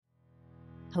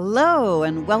Hello,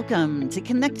 and welcome to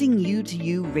Connecting You to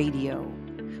You Radio,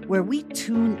 where we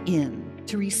tune in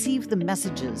to receive the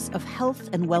messages of health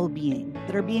and well being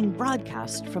that are being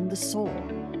broadcast from the soul.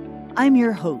 I'm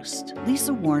your host,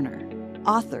 Lisa Warner,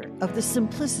 author of The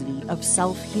Simplicity of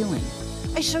Self-Healing.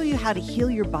 I show you how to heal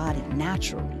your body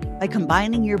naturally by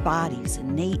combining your body's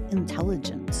innate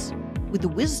intelligence with the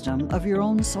wisdom of your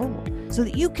own soul, so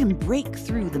that you can break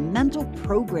through the mental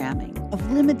programming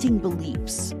of limiting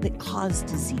beliefs that cause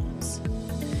disease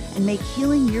and make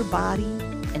healing your body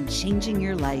and changing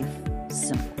your life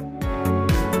simple.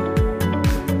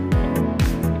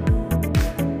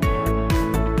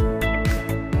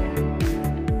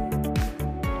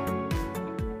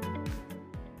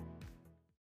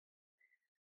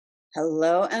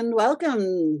 Hello and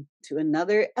welcome to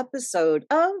another episode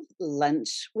of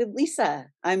Lunch with Lisa.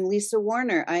 I'm Lisa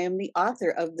Warner. I am the author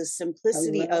of The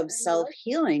Simplicity of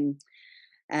Self-Healing.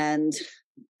 And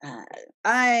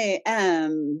I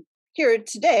am here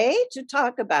today to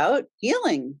talk about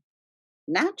healing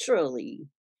naturally.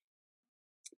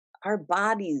 Our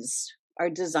bodies are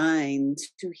designed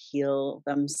to heal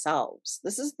themselves.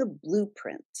 This is the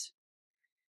blueprint.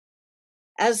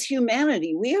 As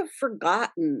humanity, we have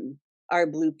forgotten our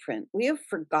blueprint. We have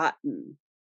forgotten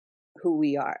who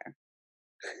we are.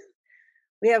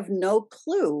 We have no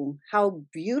clue how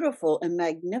beautiful and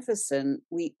magnificent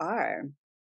we are.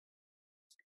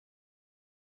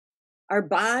 Our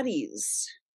bodies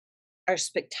are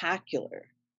spectacular.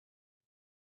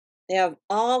 They have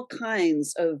all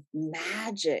kinds of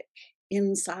magic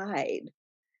inside.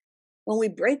 When we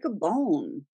break a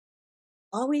bone,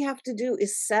 all we have to do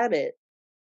is set it,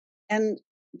 and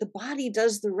the body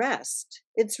does the rest.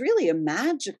 It's really a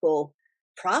magical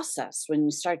process when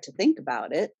you start to think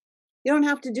about it. You don't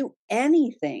have to do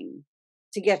anything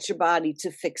to get your body to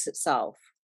fix itself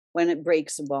when it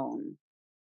breaks a bone.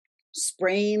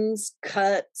 Sprains,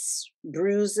 cuts,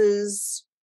 bruises,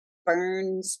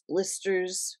 burns,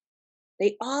 blisters,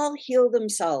 they all heal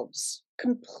themselves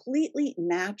completely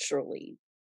naturally.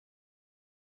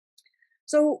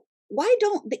 So why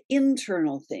don't the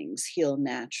internal things heal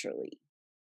naturally?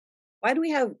 Why do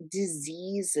we have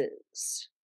diseases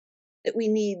that we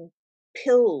need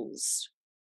pills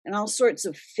and all sorts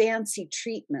of fancy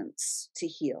treatments to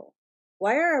heal?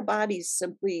 Why are our bodies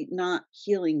simply not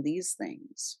healing these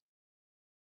things?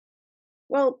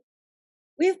 Well,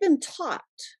 we've been taught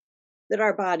that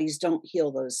our bodies don't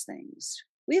heal those things.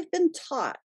 We've been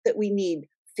taught that we need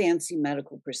fancy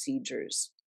medical procedures,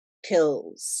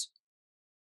 pills,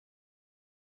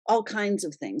 all kinds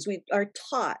of things. We are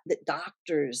taught that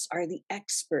doctors are the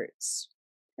experts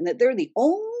and that they're the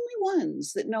only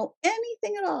ones that know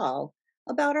anything at all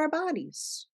about our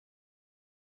bodies.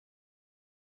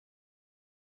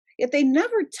 Yet they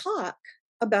never talk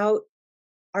about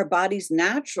our body's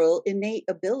natural, innate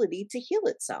ability to heal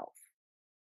itself.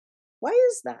 Why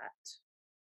is that?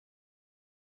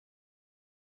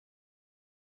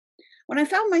 When I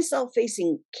found myself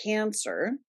facing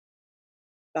cancer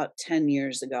about 10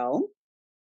 years ago,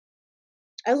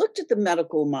 I looked at the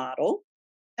medical model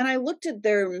and I looked at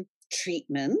their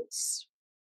treatments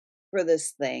for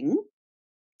this thing,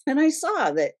 and I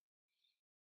saw that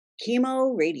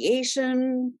chemo,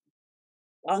 radiation,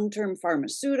 long-term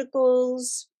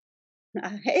pharmaceuticals.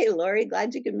 Hey, Lori,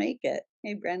 glad you could make it.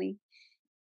 Hey, Brenny.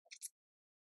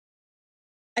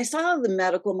 I saw the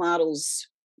medical model's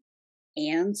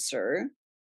answer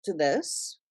to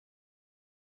this.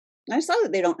 I saw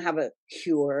that they don't have a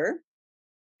cure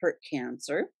for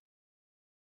cancer.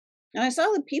 And I saw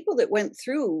the people that went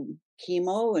through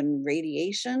chemo and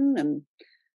radiation, and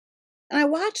I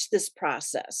watched this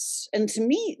process. And to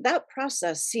me, that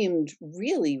process seemed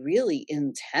really, really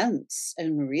intense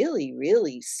and really,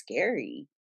 really scary.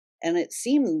 And it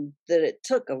seemed that it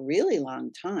took a really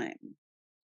long time.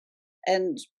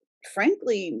 And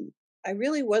frankly, I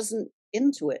really wasn't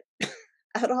into it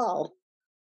at all.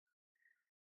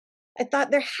 I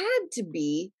thought there had to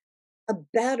be a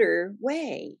better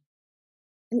way,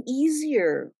 an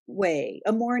easier way,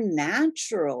 a more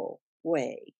natural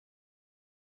way.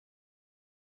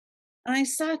 And I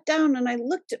sat down and I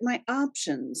looked at my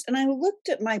options and I looked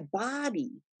at my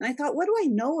body and I thought, what do I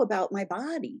know about my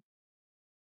body?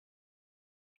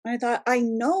 And I thought, I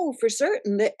know for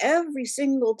certain that every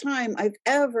single time I've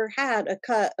ever had a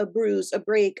cut, a bruise, a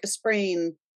break, a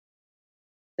sprain,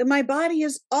 that my body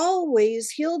has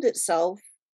always healed itself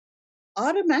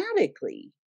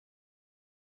automatically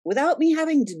without me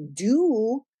having to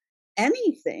do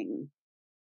anything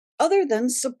other than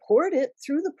support it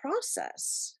through the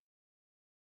process.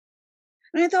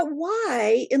 And I thought,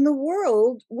 why in the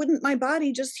world wouldn't my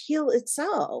body just heal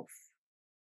itself?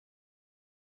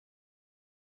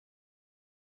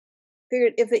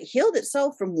 Figured if it healed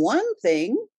itself from one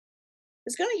thing,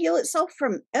 it's going to heal itself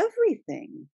from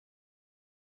everything.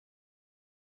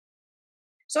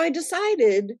 So I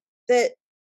decided that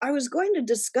I was going to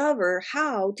discover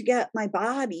how to get my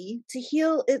body to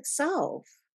heal itself.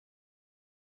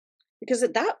 Because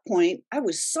at that point, I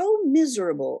was so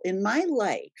miserable in my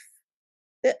life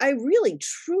that I really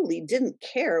truly didn't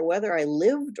care whether I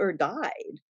lived or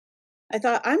died. I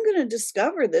thought I'm going to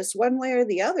discover this one way or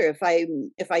the other. If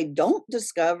I don't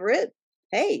discover it,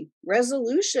 hey,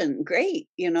 resolution, great,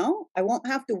 I won't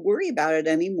have to worry about it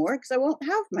anymore because I won't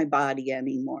have my body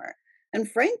anymore. And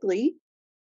frankly,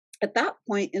 at that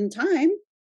point in time,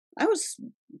 I was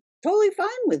totally fine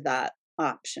with that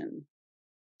option.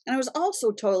 And I was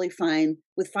also totally fine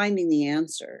with finding the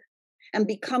answer and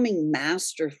becoming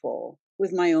masterful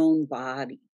with my own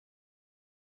body.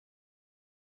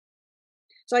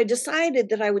 So I decided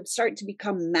that I would start to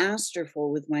become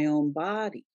masterful with my own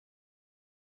body.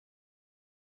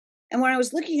 And when I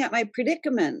was looking at my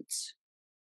predicament,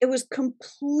 it was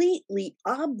completely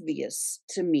obvious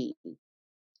to me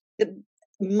that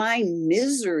my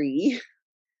misery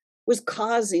was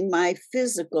causing my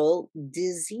physical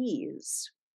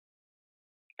disease.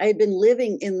 I had been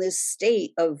living in this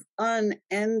state of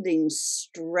unending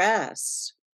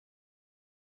stress,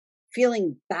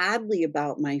 feeling badly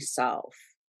about myself,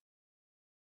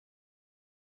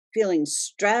 feeling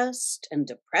stressed and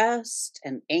depressed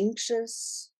and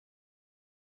anxious.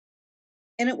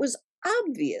 And it was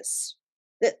obvious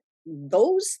that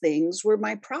those things were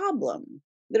my problem,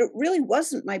 that it really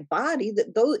wasn't my body,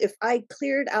 that though if I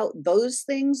cleared out those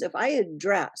things, if I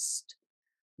addressed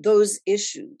those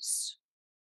issues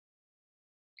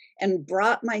and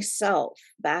brought myself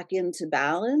back into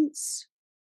balance,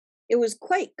 it was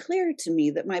quite clear to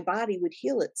me that my body would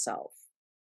heal itself.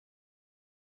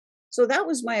 So that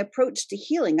was my approach to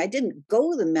healing. I didn't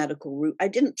go the medical route. I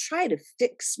didn't try to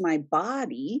fix my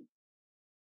body.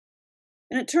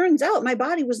 And it turns out my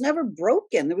body was never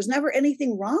broken. There was never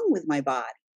anything wrong with my body.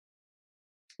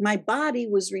 My body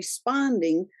was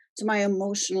responding to my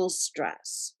emotional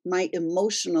stress, my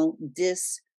emotional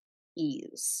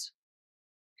dis-ease.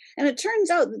 And it turns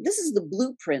out that this is the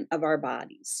blueprint of our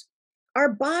bodies.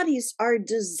 Our bodies are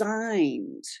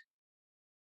designed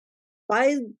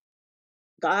by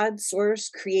God, source,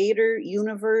 creator,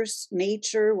 universe,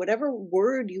 nature, whatever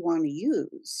word you want to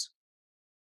use.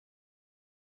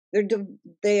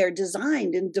 They are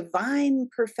designed in divine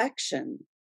perfection.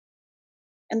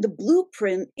 And the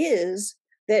blueprint is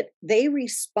that they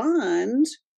respond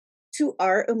to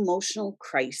our emotional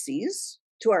crises,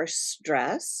 to our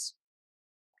stress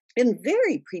in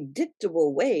very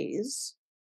predictable ways,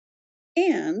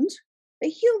 and they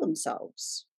heal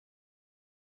themselves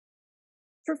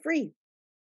for free,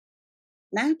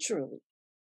 naturally.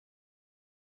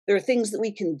 There are things that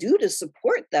we can do to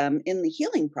support them in the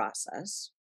healing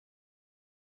process,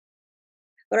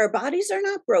 but our bodies are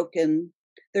not broken,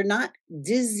 they're not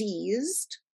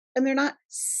diseased, and they're not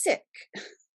sick.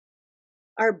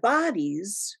 Our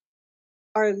bodies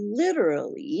are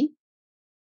literally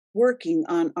working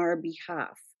on our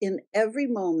behalf in every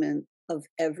moment of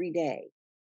every day.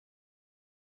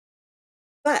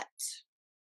 But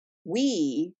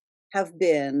we have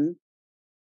been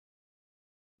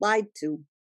lied to.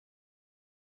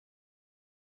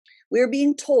 We're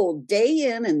being told day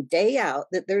in and day out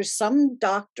that there's some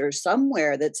doctor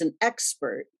somewhere that's an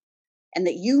expert and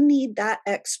that you need that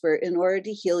expert in order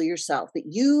to heal yourself, that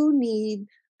you need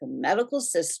the medical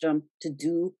system to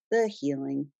do the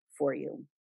healing for you.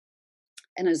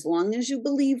 And as long as you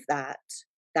believe that,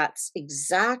 that's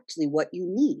exactly what you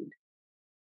need,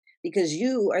 because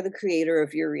you are the creator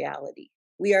of your reality.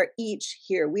 We are each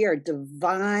here. We are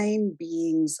divine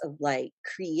beings of light,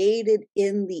 created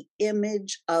in the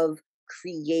image of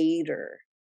Creator,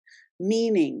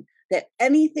 meaning that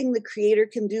anything the Creator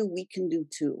can do, we can do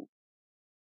too.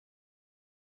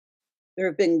 There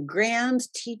have been grand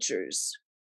teachers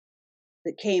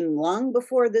that came long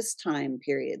before this time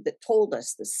period that told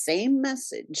us the same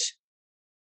message.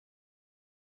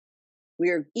 We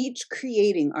are each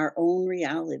creating our own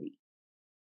reality.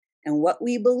 And what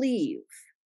we believe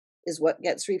is what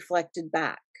gets reflected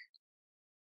back.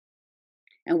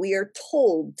 And we are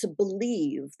told to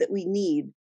believe that we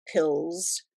need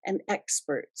pills and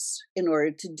experts in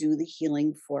order to do the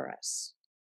healing for us.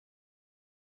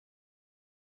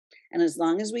 And as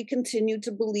long as we continue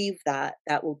to believe that,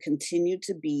 that will continue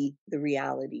to be the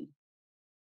reality.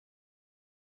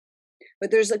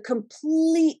 But there's a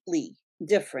completely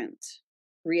different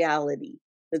reality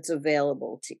that's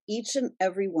available to each and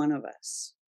every one of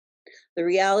us. the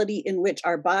reality in which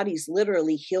our bodies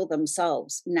literally heal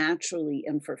themselves naturally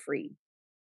and for free.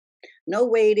 No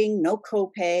waiting, no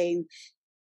copay,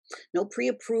 no pre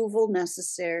approval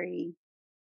necessary,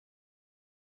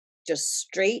 just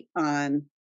straight on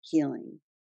healing.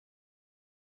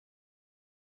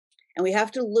 And we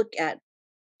have to look at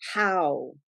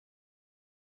how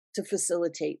to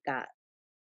facilitate that.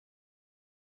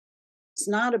 It's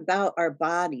not about our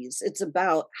bodies, it's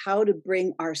about how to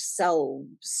bring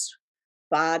ourselves,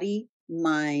 body,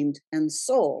 mind, and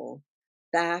soul,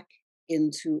 back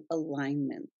into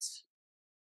alignment.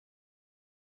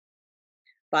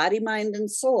 Body, mind, and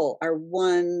soul are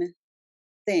one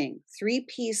thing, three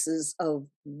pieces of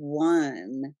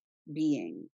one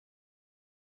being.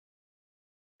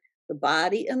 The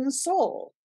body and the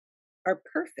soul are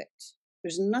perfect.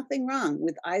 There's nothing wrong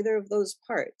with either of those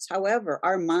parts. However,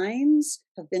 our minds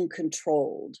have been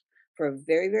controlled for a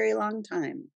very, very long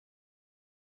time.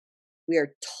 We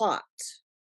are taught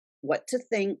what to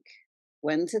think,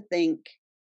 when to think,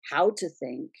 how to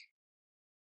think,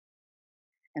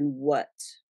 and what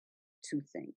to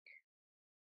think.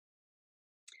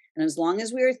 And as long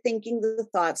as we are thinking the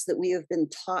thoughts that we have been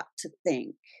taught to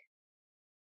think,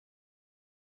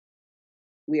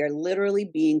 we are literally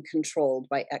being controlled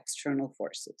by external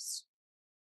forces.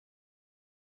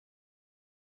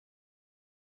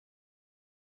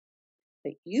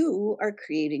 But you are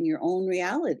creating your own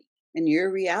reality, and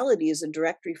your reality is a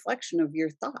direct reflection of your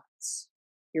thoughts,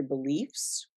 your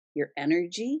beliefs, your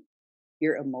energy,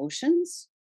 your emotions.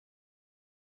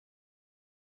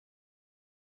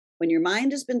 When your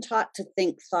mind has been taught to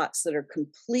think thoughts that are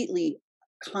completely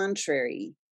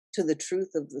contrary to the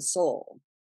truth of the soul,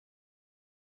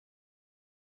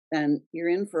 then you're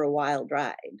in for a wild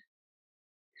ride.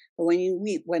 But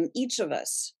when each of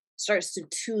us starts to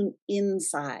tune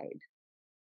inside,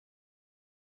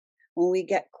 when we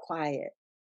get quiet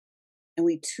and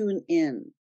we tune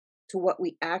in to what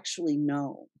we actually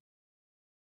know,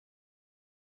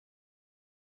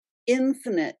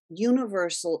 infinite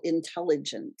universal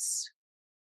intelligence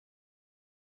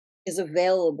is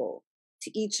available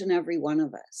to each and every one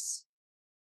of us.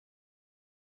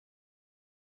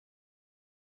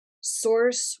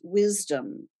 Source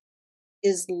wisdom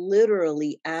is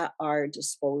literally at our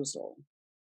disposal.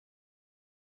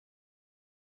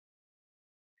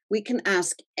 We can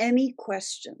ask any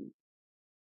question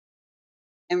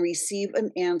and receive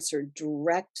an answer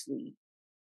directly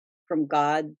from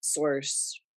God,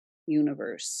 Source,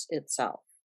 Universe itself.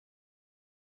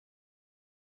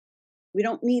 We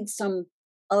don't need some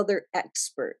other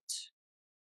expert.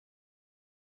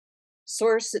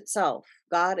 Source itself,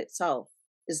 God itself,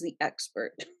 is the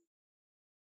expert.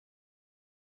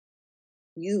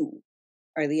 You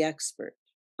are the expert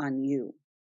on you.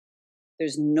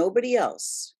 There's nobody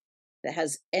else that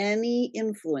has any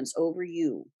influence over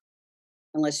you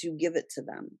unless you give it to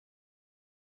them.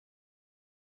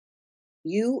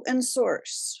 You and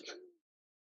Source,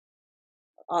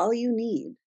 all you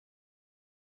need.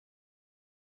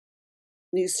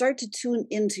 When you start to tune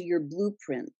into your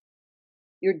blueprint,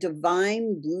 your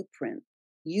divine blueprint,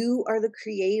 you are the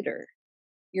creator.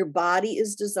 Your body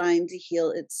is designed to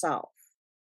heal itself.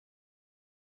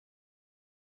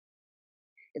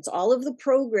 It's all of the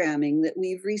programming that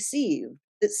we've received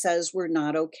that says we're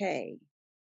not okay.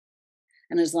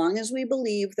 And as long as we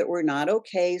believe that we're not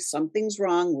okay, something's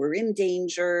wrong, we're in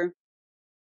danger,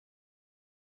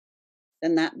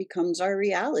 then that becomes our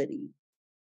reality.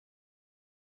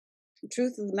 The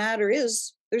truth of the matter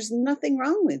is, there's nothing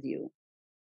wrong with you.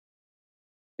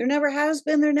 There never has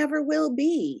been, there never will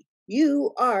be.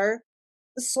 You are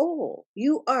the soul.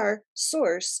 You are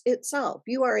Source itself.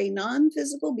 You are a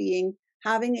non-physical being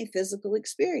having a physical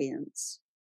experience.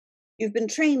 You've been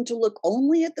trained to look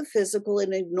only at the physical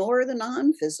and ignore the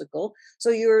non-physical. So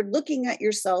you're looking at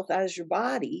yourself as your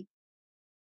body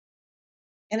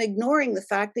and ignoring the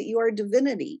fact that you are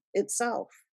divinity itself.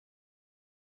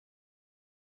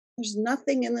 There's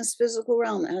nothing in this physical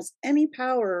realm that has any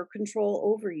power or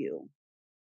control over you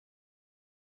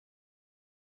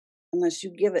unless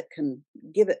you give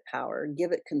it power,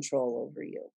 give it control over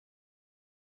you.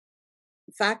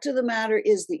 The fact of the matter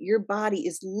is that your body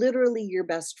is literally your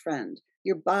best friend.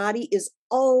 Your body is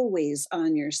always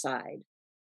on your side.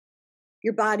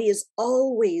 Your body is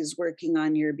always working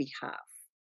on your behalf.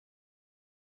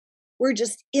 We're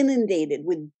just inundated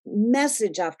with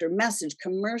message after message,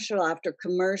 commercial after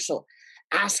commercial.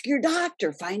 Ask your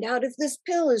doctor, find out if this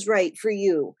pill is right for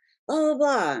you, blah, blah,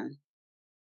 blah.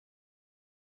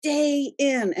 Day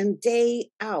in and day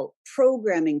out,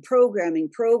 programming,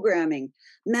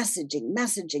 messaging.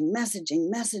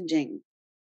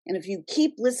 And if you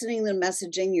keep listening to the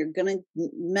messaging, you're going to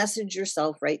message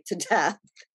yourself right to death.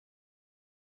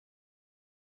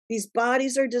 These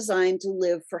bodies are designed to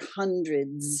live for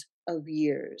hundreds of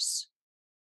years.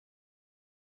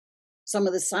 Some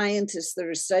of the scientists that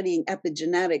are studying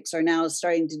epigenetics are now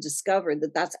starting to discover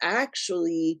that that's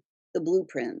actually the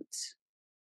blueprint.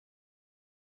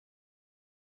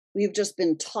 We've just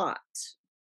been taught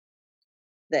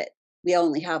that we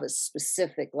only have a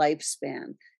specific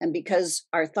lifespan. And because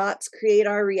our thoughts create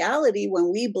our reality,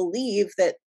 when we believe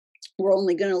that we're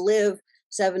only going to live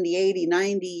 70, 80,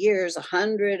 90 years,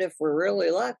 100 if we're really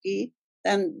lucky,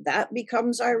 then that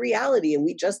becomes our reality. And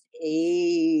we just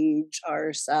age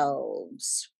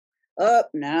ourselves. Up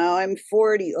now I'm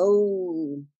 40.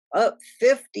 Oh, up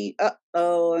 50.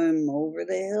 Oh, I'm over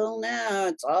the hill now.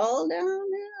 It's all downhill.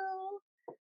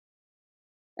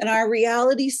 And our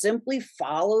reality simply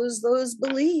follows those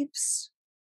beliefs.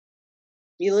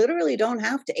 You literally don't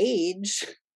have to age.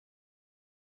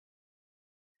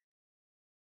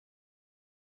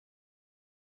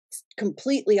 It's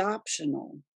completely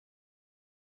optional.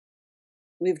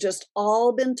 We've just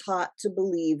all been taught to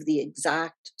believe the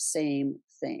exact same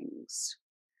things.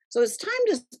 So it's time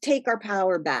to take our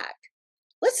power back.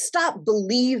 Let's stop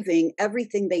believing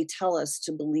everything they tell us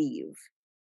to believe.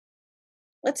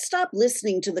 Let's stop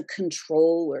listening to the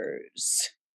controllers.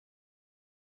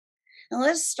 And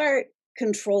let's start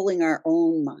controlling our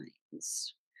own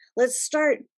minds. Let's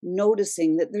start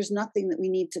noticing that there's nothing that we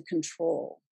need to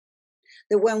control.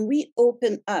 That when we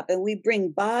open up and we bring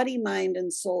body, mind,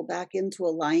 and soul back into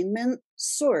alignment,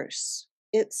 source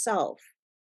itself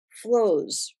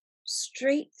flows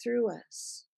straight through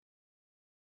us.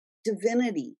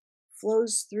 Divinity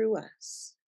flows through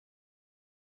us.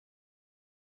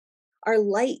 Our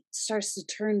light starts to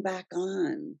turn back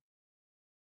on.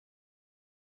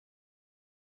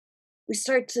 We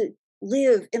start to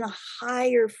live in a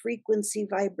higher frequency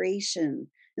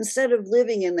vibration instead of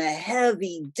living in the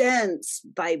heavy, dense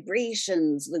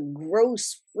vibrations, the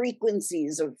gross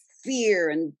frequencies of fear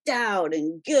and doubt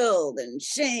and guilt and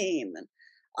shame and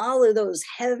all of those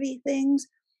heavy things.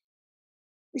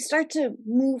 We start to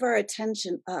move our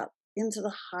attention up into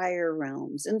the higher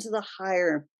realms, into the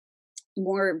higher,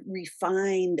 more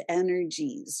refined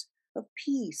energies of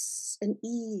peace and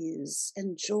ease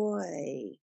and joy,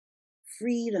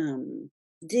 freedom,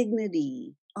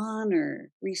 dignity,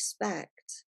 honor, respect.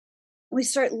 And we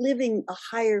start living a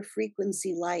higher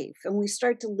frequency life. And we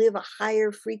start to live a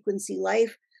higher frequency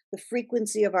life, the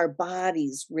frequency of our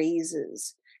bodies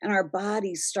raises. And our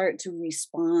bodies start to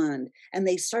respond and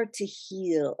they start to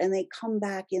heal and they come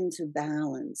back into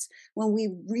balance. When we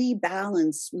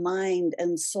rebalance mind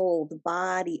and soul, the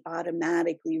body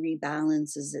automatically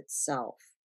rebalances itself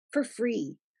for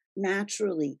free,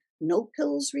 naturally. No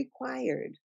pills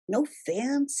required, no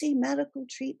fancy medical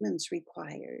treatments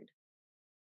required.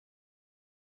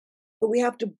 But we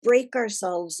have to break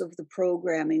ourselves of the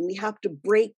programming. We have to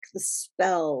break the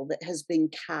spell that has been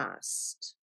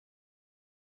cast.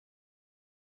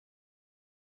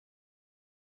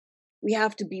 We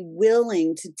have to be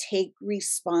willing to take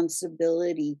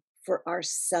responsibility for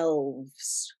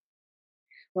ourselves.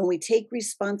 When we take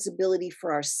responsibility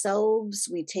for ourselves,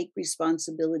 we take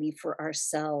responsibility for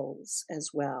ourselves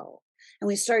as well. And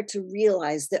we start to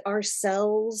realize that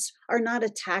ourselves are not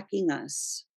attacking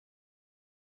us.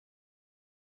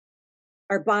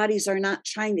 Our bodies are not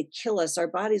trying to kill us. Our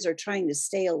bodies are trying to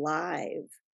stay alive.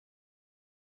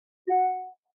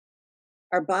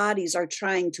 Our bodies are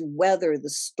trying to weather the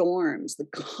storms, the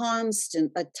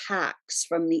constant attacks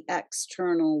from the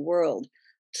external world,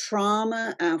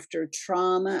 trauma after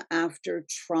trauma after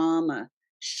trauma,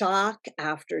 shock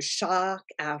after shock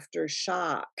after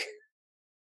shock.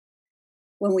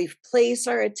 When we place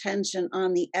our attention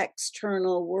on the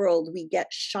external world, we get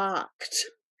shocked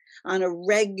on a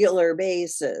regular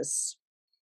basis.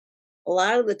 A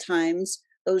lot of the times,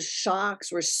 those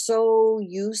shocks, we're so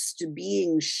used to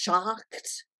being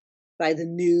shocked by the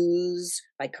news,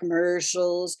 by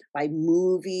commercials, by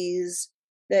movies,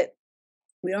 that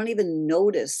we don't even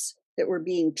notice that we're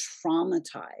being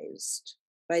traumatized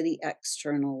by the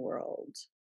external world.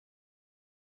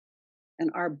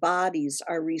 And our bodies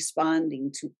are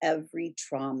responding to every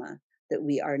trauma that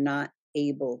we are not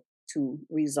able to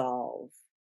resolve.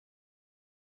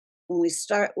 When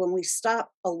we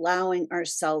stop allowing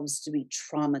ourselves to be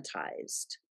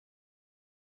traumatized,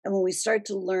 and when we start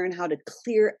to learn how to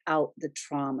clear out the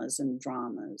traumas and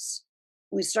dramas,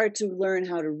 we start to learn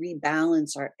how to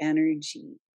rebalance our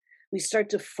energy. We start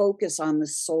to focus on the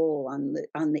soul,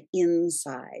 on the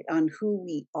inside, on who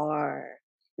we are.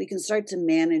 We can start to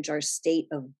manage our state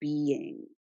of being.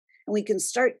 And we can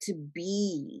start to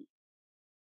be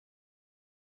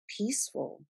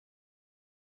peaceful.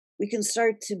 We can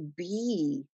start to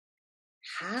be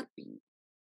happy.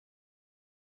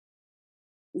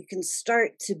 We can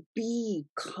start to be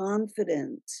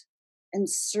confident and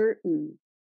certain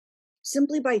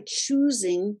simply by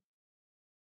choosing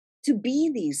to be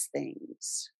these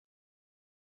things.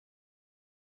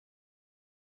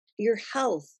 Your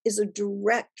health is a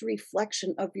direct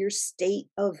reflection of your state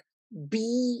of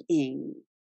being.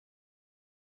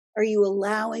 Are you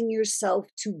allowing yourself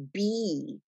to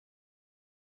be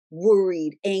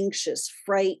worried, anxious,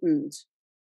 frightened,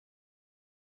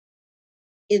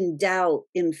 in doubt,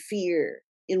 in fear,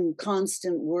 in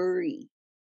constant worry?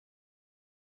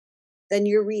 Then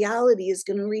your reality is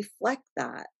going to reflect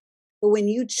that. But when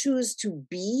you choose to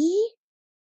be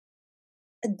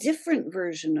a different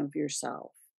version of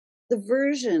yourself, the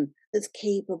version that's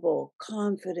capable,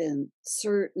 confident,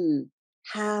 certain,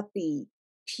 happy,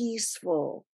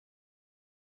 peaceful,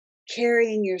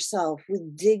 carrying yourself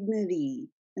with dignity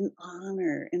and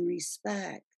honor and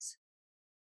respect,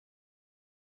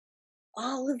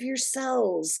 all of your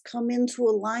cells come into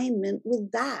alignment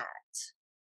with that.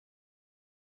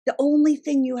 The only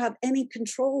thing you have any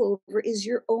control over is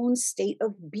your own state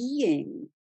of being.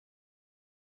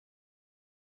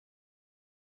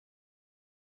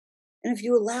 And if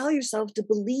you allow yourself to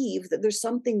believe that there's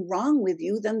something wrong with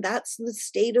you, then that's the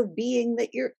state of being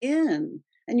that you're in.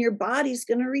 And your body's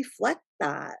going to reflect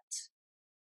that.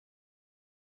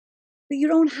 But you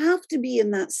don't have to be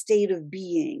in that state of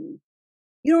being.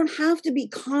 You don't have to be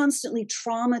constantly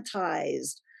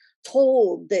traumatized,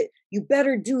 told that you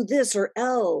better do this or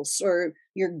else, or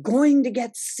you're going to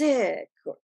get sick.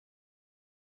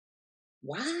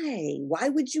 Why? Why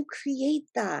would you create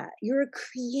that? You're a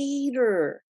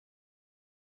creator.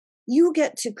 You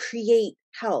get to create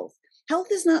health. Health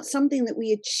is not something that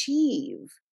we achieve.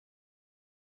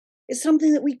 It's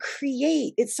something that we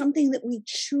create. It's something that we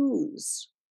choose.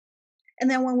 And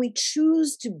then when we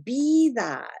choose to be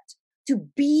that, to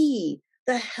be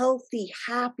the healthy,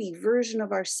 happy version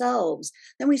of ourselves,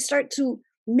 then we start to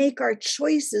make our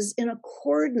choices in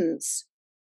accordance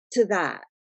to that.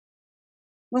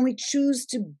 When we choose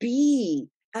to be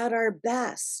at our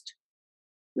best,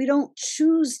 we don't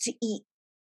choose to eat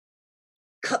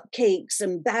cupcakes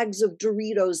and bags of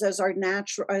Doritos as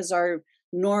our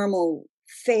normal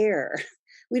fare.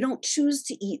 We don't choose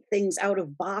to eat things out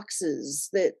of boxes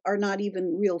that are not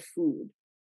even real food.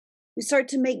 We start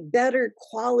to make better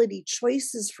quality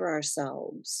choices for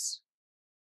ourselves.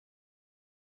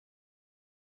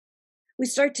 We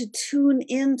start to tune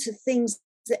into things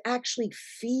that actually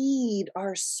feed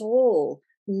our soul,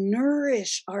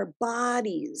 nourish our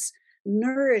bodies,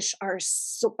 nourish our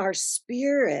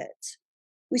spirit.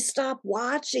 We stop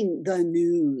watching the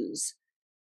news.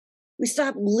 We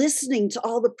stop listening to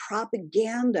all the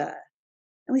propaganda,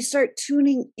 and we start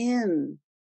tuning in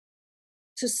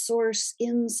to source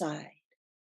inside.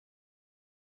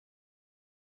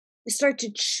 We start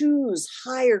to choose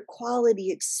higher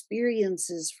quality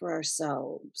experiences for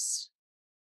ourselves.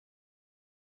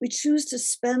 We choose to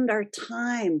spend our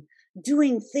time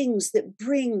doing things that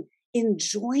bring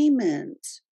enjoyment,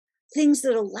 things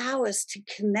that allow us to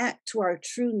connect to our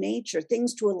true nature,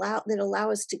 things that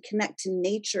allow us to connect to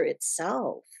nature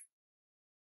itself.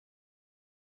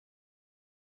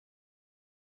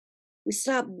 We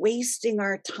stop wasting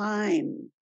our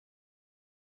time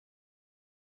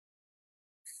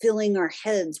filling our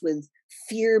heads with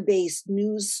fear-based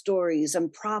news stories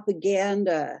and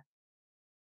propaganda.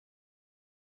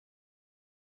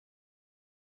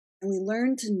 And we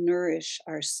learn to nourish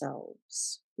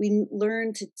ourselves. We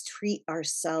learn to treat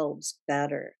ourselves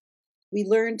better. We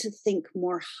learn to think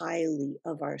more highly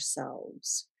of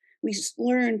ourselves. We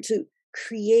learn to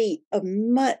create a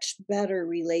much better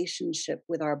relationship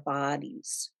with our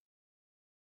bodies.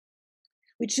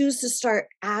 We choose to start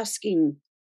asking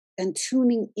and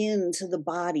tuning in to the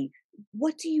body.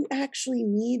 What do you actually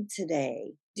need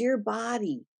today? Dear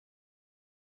body,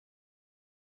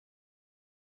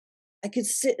 I could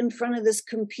sit in front of this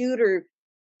computer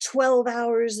 12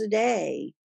 hours a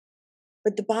day,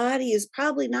 but the body is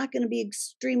probably not going to be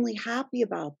extremely happy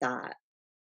about that.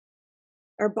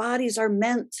 Our bodies are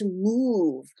meant to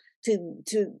move,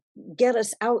 to get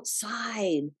us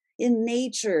outside in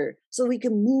nature so we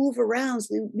can move around,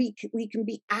 so we can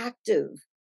be active.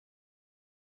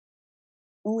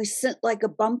 When we sit like a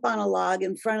bump on a log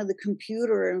in front of the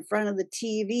computer or in front of the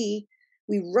TV,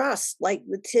 we rust like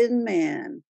the Tin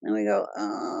Man. And we go,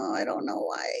 oh, I don't know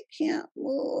why I can't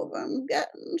move. I'm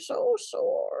getting so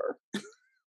sore.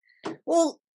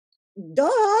 Well,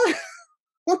 duh.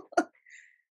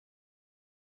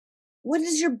 What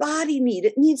does your body need?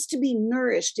 It needs to be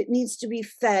nourished. It needs to be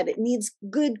fed. It needs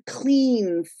good,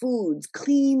 clean foods,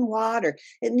 clean water.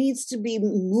 It needs to be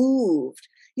moved.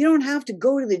 You don't have to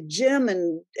go to the gym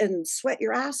and sweat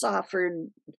your ass off for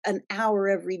an hour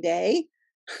every day.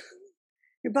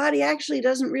 Your body actually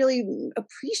doesn't really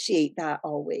appreciate that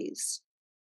always.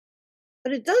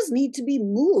 But it does need to be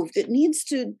moved. It needs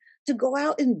to go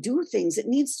out and do things. It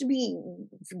needs to be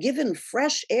given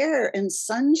fresh air and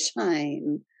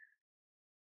sunshine.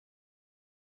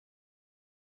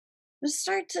 Just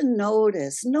start to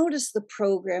notice the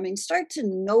programming, start to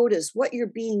notice what you're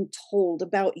being told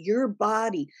about your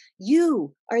body.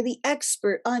 You are the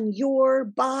expert on your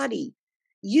body.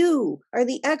 You are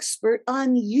the expert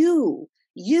on you.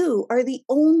 You are the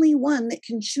only one that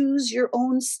can choose your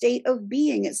own state of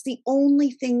being. It's the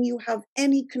only thing you have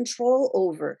any control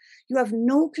over. You have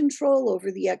no control over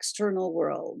the external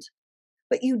world,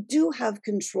 but you do have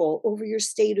control over your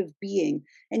state of being,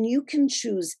 and you can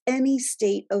choose any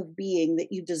state of being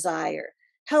that you desire.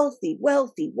 Healthy,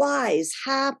 wealthy, wise,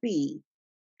 happy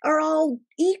are all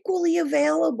equally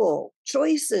available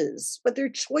choices, but they're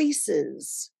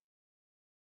choices.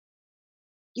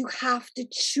 You have to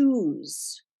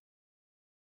choose.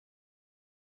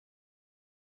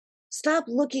 Stop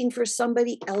looking for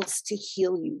somebody else to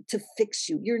heal you, to fix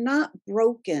you. You're not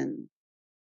broken,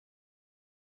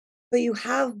 but you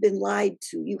have been lied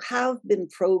to. You have been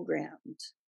programmed.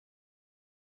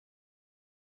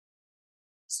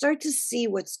 Start to see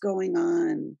what's going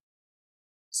on.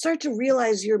 Start to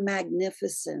realize your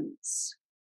magnificence.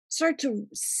 Start to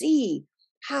see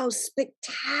how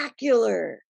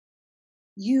spectacular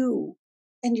you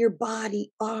and your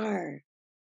body are.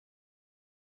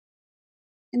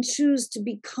 And choose to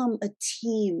become a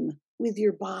team with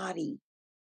your body.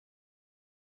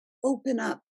 Open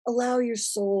up, allow your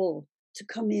soul to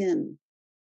come in.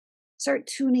 Start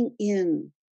tuning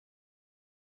in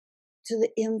to the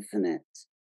infinite,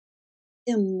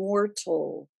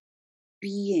 immortal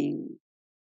being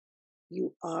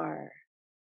you are.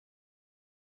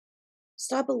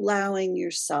 Stop allowing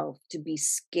yourself to be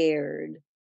scared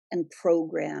and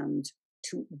programmed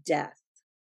to death.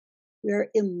 We are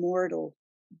immortal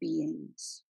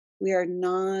beings. We are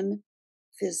non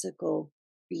physical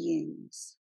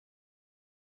beings.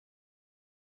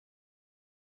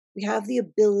 We have the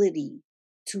ability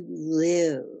to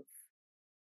live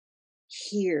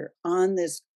here on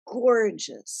this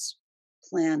gorgeous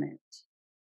planet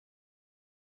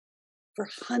for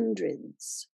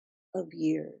hundreds of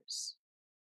years.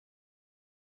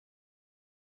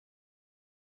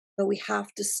 But we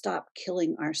have to stop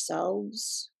killing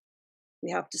ourselves.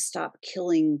 We have to stop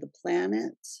killing the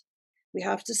planet. We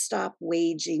have to stop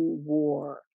waging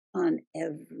war on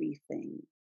everything.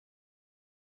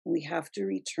 We have to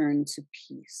return to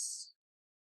peace.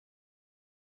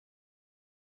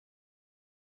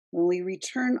 When we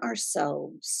return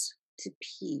ourselves to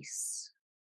peace,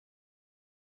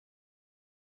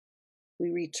 we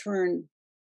return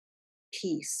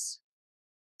peace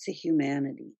to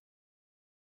humanity.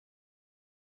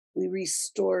 We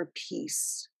restore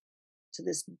peace to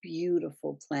this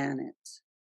beautiful planet.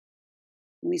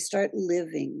 We start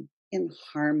living in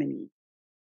harmony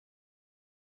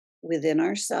within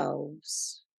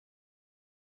ourselves,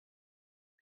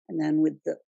 and then with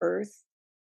the earth,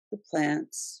 the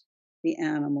plants, the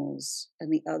animals,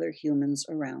 and the other humans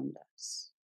around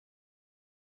us.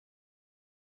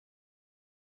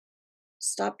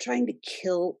 Stop trying to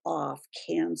kill off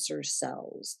cancer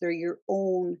cells. They're your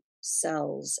own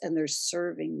cells and they're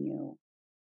serving you.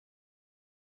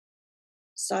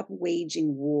 Stop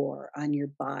waging war on your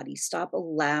body. Stop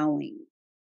allowing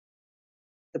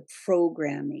the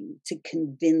programming to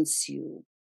convince you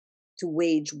to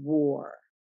wage war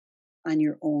on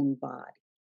your own body.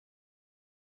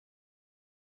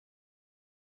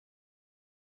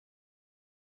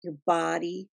 Your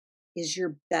body is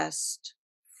your best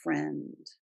friend.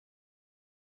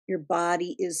 Your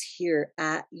body is here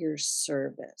at your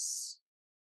service.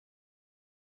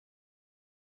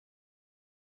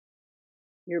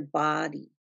 Your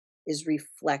body is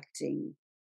reflecting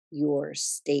your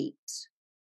state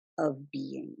of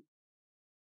being.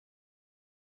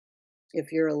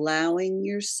 If you're allowing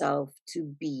yourself to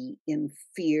be in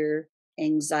fear,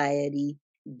 anxiety,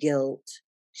 guilt,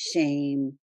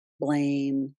 shame,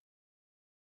 blame,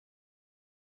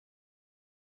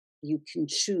 you can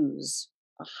choose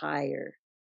a higher,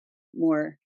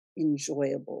 more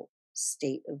enjoyable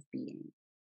state of being.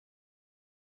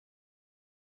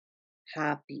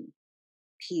 Happy,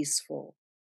 peaceful,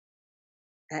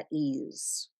 at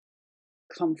ease,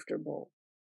 comfortable,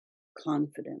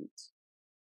 confident.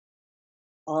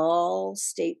 All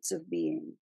states of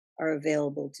being are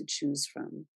available to choose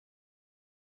from.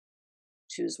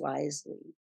 Choose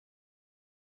wisely,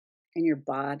 and your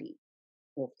body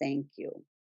will thank you.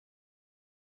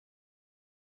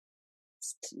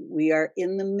 We are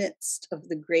in the midst of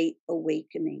the great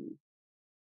awakening.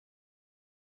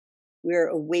 We're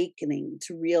awakening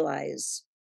to realize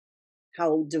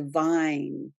how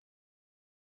divine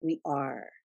we are.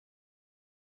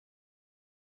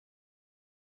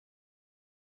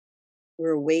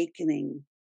 We're awakening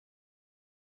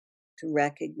to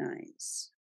recognize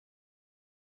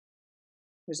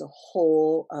there's a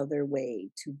whole other way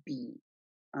to be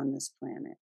on this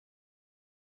planet.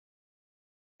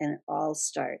 And it all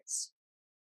starts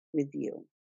with you.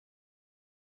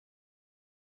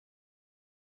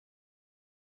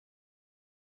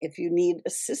 If you need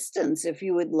assistance, if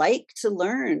you would like to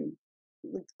learn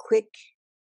the quick,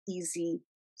 easy,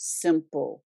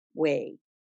 simple way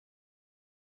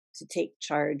to take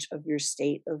charge of your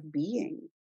state of being,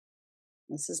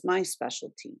 this is my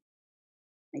specialty.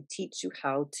 I teach you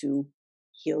how to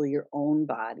heal your own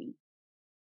body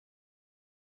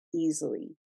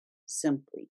easily,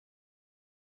 simply.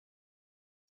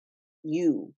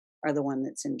 You are the one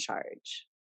that's in charge.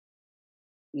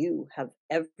 You have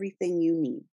everything you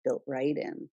need built right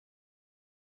in.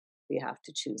 You have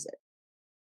to choose it.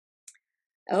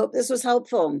 I hope this was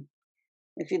helpful.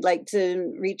 If you'd like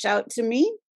to reach out to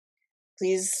me,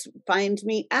 please find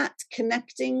me at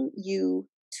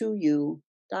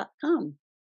connectingyoutoyou.com.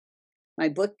 My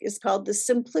book is called The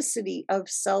Simplicity of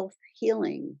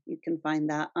Self-Healing. You can find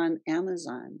that on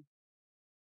Amazon.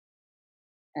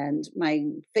 And my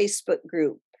Facebook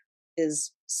group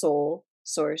is Soul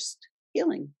Sourced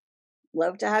Healing.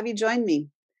 Love to have you join me.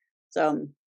 So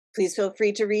please feel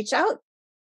free to reach out.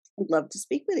 I'd love to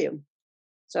speak with you.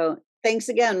 So thanks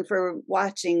again for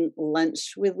watching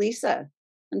Lunch with Lisa.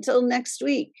 Until next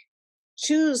week,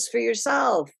 choose for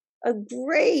yourself a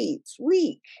great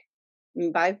week.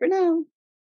 Bye for now.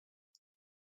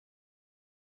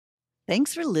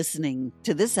 Thanks for listening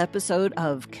to this episode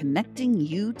of Connecting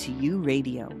You to You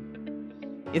Radio.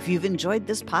 If you've enjoyed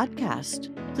this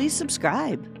podcast, please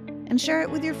subscribe and share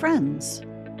it with your friends.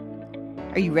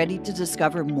 Are you ready to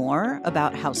discover more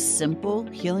about how simple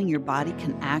healing your body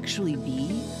can actually be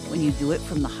when you do it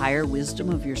from the higher wisdom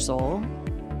of your soul?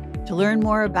 To learn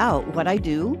more about what I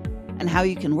do and how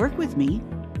you can work with me,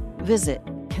 visit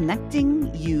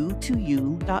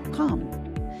connectingyoutoyou.com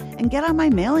and get on my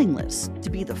mailing list to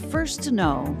be the first to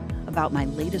know about my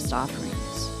latest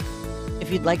offerings.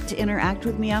 If you'd like to interact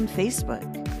with me on Facebook,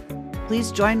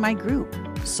 please join my group,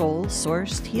 Soul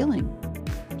Sourced Healing.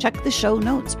 Check the show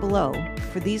notes below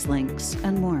for these links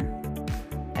and more.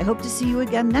 I hope to see you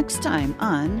again next time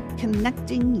on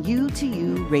Connecting You to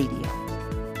You Radio.